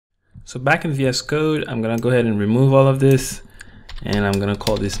So back in VS Code, I'm gonna go ahead and remove all of this, and I'm gonna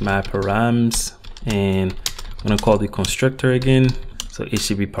call this my params, and I'm gonna call the constructor again, so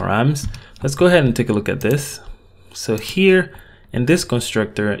HTTP params. Let's go ahead and take a look at this. So here in this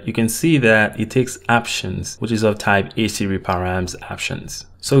constructor, you can see that it takes options, which is of type HTTP params options.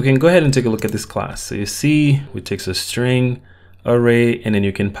 So we can go ahead and take a look at this class. So you see, it takes a string array, and then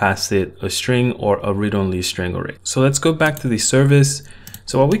you can pass it a string or a read-only string array. So let's go back to the service.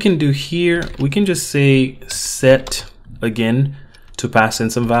 So what we can do here, we can just say set again to pass in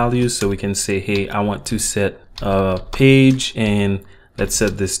some values. So we can say, hey, I want to set a page, and let's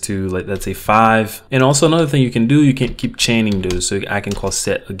set this to, like, let's say 5. And also another thing you can do, you can keep chaining those. So I can call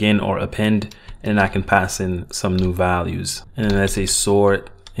set again or append, and I can pass in some new values. And then let's say sort,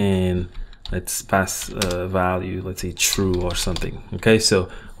 and let's pass a value, let's say true or something. Okay, so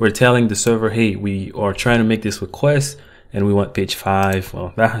we're telling the server, hey, we are trying to make this request, and we want page 5.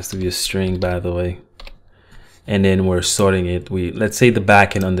 Well, that has to be a string, by the way. And then we're sorting it. Let's say the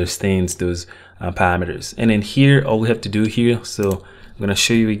backend understands those parameters. And then here, all we have to do here, so I'm gonna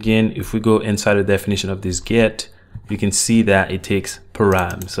show you again. If we go inside the definition of this get, you can see that it takes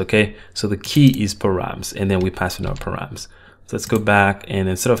params. Okay, so the key is params, and then we pass in our params. So let's go back, and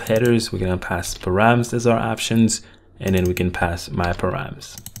instead of headers, we're gonna pass params as our options, and then we can pass my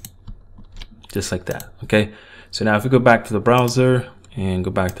params, just like that. Okay. So now if we go back to the browser and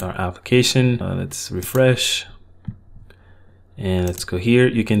go back to our application, let's refresh, and let's go here.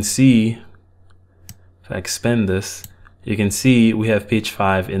 You can see, if I expand this, you can see we have page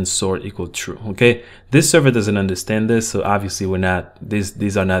 5 in sort equal true. Okay, this server doesn't understand this, so obviously we're not,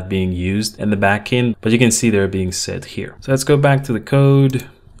 these are not being used in the backend, but you can see they're being set here. So let's go back to the code,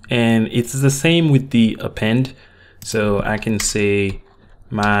 and it's the same with the append. So I can say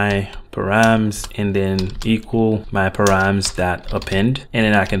my params and then equal my params that append, and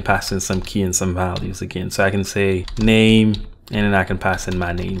then I can pass in some key and some values again. So I can say name, and then I can pass in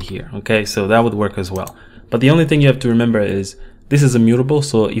my name here. Okay, so that would work as well. But the only thing you have to remember is this is immutable.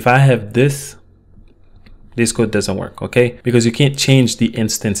 So if I have this code doesn't work, okay? Because you can't change the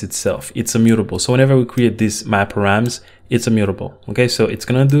instance itself. It's immutable. So whenever we create this my params, it's immutable. Okay, so it's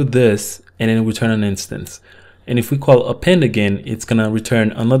gonna do this and then return an instance. And if we call append again, it's gonna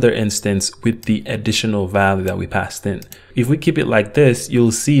return another instance with the additional value that we passed in. If we keep it like this,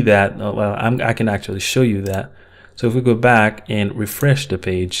 you'll see that, well, I can actually show you that. So if we go back and refresh the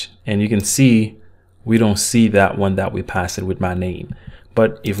page, and you can see, we don't see that one that we passed it with my name.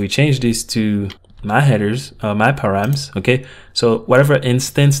 But if we change this to my headers, my params, okay, so whatever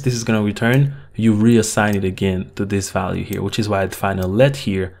instance this is gonna return, you reassign it again to this value here, which is why I define a let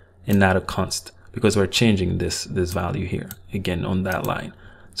here and not a const, because we're changing this value here again on that line.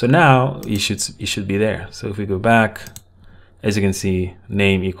 So now it should be there. So if we go back, as you can see,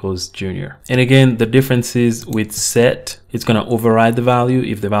 name equals junior. And again, the difference is with set, it's gonna override the value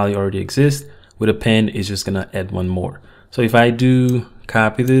if the value already exists. With append, it's just gonna add one more. So if I do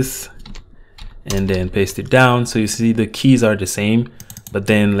copy this and then paste it down, so you see the keys are the same, but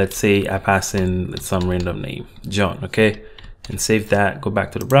then let's say I pass in some random name, John, okay? And save that, go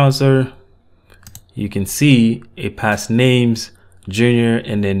back to the browser. You can see it passed names, junior,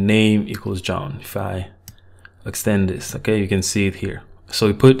 and then name equals John. If I extend this, okay, you can see it here. So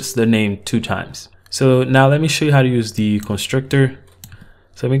it puts the name 2 times. So now let me show you how to use the constructor.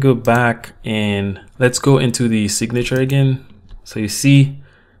 So let me go back and let's go into the signature again. So you see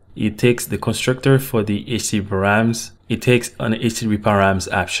it takes the constructor for the HTTP params. It takes an HTTP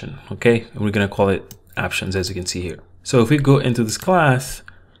params option, okay? And we're gonna call it options, as you can see here. So if we go into this class,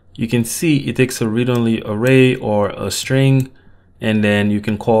 you can see it takes a read-only array or a string, and then you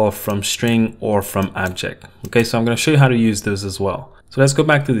can call from string or from object. Okay, so I'm going to show you how to use those as well. So let's go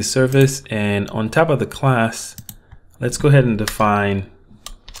back to the service, and on top of the class, let's go ahead and define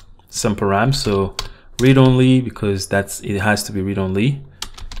some params. So read-only, because it has to be read-only,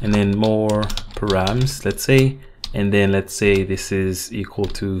 and then more params, let's say, and then let's say this is equal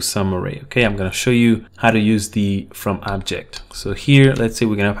to some array. Okay, I'm going to show you how to use the from object. So here, let's say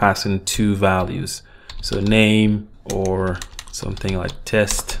we're going to pass in 2 values. So name or something like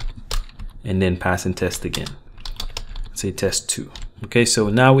test, and then pass in test again. Let's say test2. Okay, so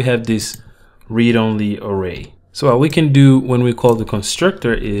now we have this read-only array. So what we can do when we call the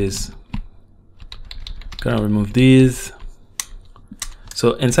constructor is gonna remove these.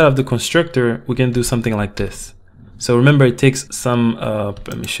 So inside of the constructor, we can do something like this. So remember, it takes some,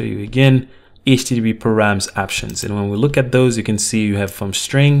 let me show you again, HTTP params options. And when we look at those, you can see you have from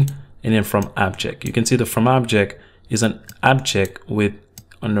string and then from object. You can see the from object is an object with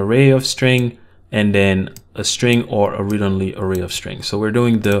an array of string and then a string or a read-only array of string. So we're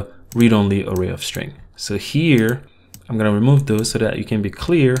doing the read-only array of string. So here, I'm gonna remove those so that you can be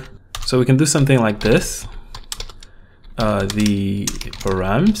clear. So we can do something like this, the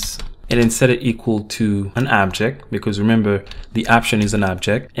params, and then set it equal to an object, because remember the option is an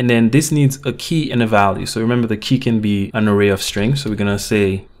object. And then this needs a key and a value. So remember the key can be an array of strings. So we're gonna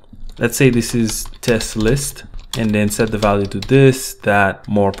say, let's say this is test list, and then set the value to this, that,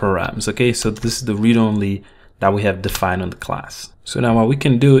 more params. Okay, so this is the read-only that we have defined on the class. So now what we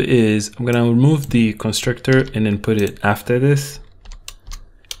can do is I'm gonna remove the constructor and then put it after this.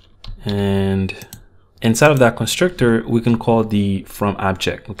 And inside of that constructor, we can call the from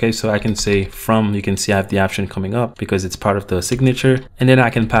object. Okay, so I can say from, you can see I have the option coming up because it's part of the signature, and then I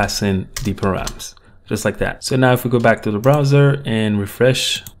can pass in the params just like that. So now if we go back to the browser and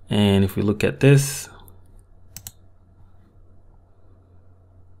refresh, and if we look at this,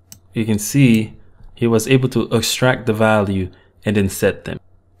 you can see he was able to extract the value and then set them.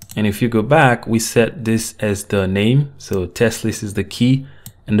 And if you go back, we set this as the name. So test list is the key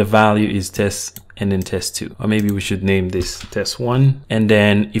and the value is test and then test2. Or maybe we should name this test1. And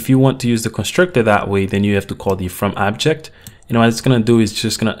then if you want to use the constructor that way, then you have to call the from object. And what it's gonna do is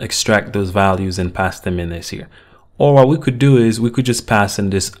just gonna extract those values and pass them in this here. Or what we could do is we could just pass in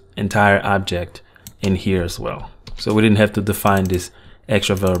this entire object in here as well. So we didn't have to define this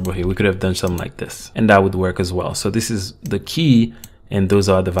extra variable here. We could have done something like this, and that would work as well. So this is the key and those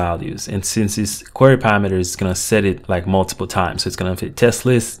are the values. And since this query parameter is gonna set it like multiple times, so it's gonna fit test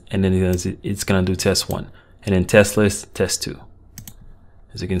list, and then it's gonna do test1, and then test list, test2.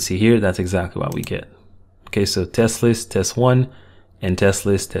 As you can see here, that's exactly what we get. Okay, so test list, test1, and test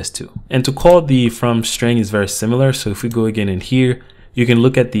list, test2. And to call the from string is very similar. So if we go again in here, you can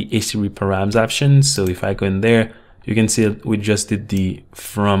look at the HTTP params option. So if I go in there, you can see we just did the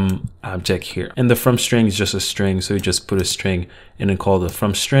from object here, and the from string is just a string. So you just put a string and then call the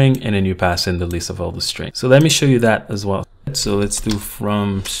from string, and then you pass in the list of all the strings. So let me show you that as well. So let's do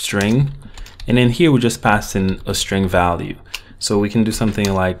from string, and then here we just pass in a string value. So we can do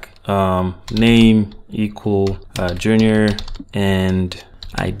something like name equal junior and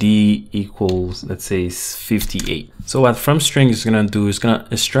ID equals, let's say 58. So what from string is gonna do is gonna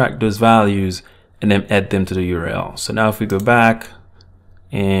extract those values and then add them to the URL. So now if we go back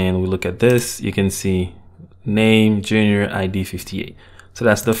and we look at this, you can see name, junior, ID 58. So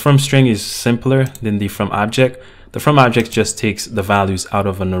that's the from string is simpler than the from object. The from object just takes the values out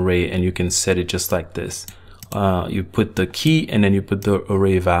of an array, and you can set it just like this. You put the key and then you put the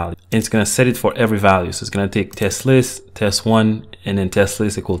array value. And it's gonna set it for every value. So it's gonna take test list, test1, and then test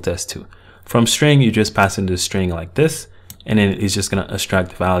list equal test2. From string, you just pass in the string like this, and then it's just gonna extract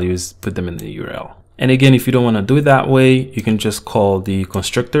the values, put them in the URL. And again, if you don't wanna do it that way, you can just call the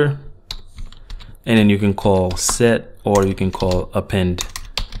constructor, and then you can call set, or you can call append,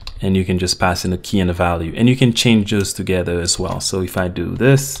 and you can just pass in the key and the value. And you can change those together as well. So if I do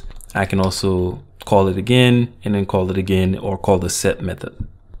this, I can also call it again, and then call it again, or call the set method.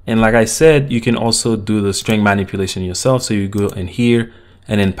 And like I said, you can also do the string manipulation yourself. So you go in here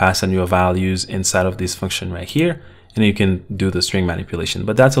and then pass in your values inside of this function right here, and you can do the string manipulation,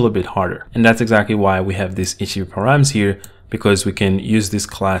 but that's a little bit harder. And that's exactly why we have this HTTP params here, because we can use this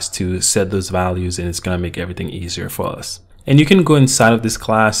class to set those values, and it's gonna make everything easier for us. And you can go inside of this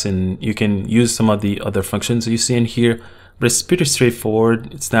class and you can use some of the other functions you see in here, but it's pretty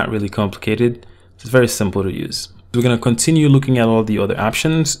straightforward. It's not really complicated. It's very simple to use. We're gonna continue looking at all the other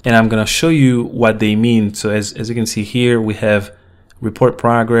options, and I'm gonna show you what they mean. So as you can see here, we have report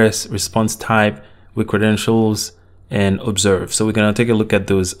progress, response type with credentials, and observe. So we're gonna take a look at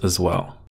those as well.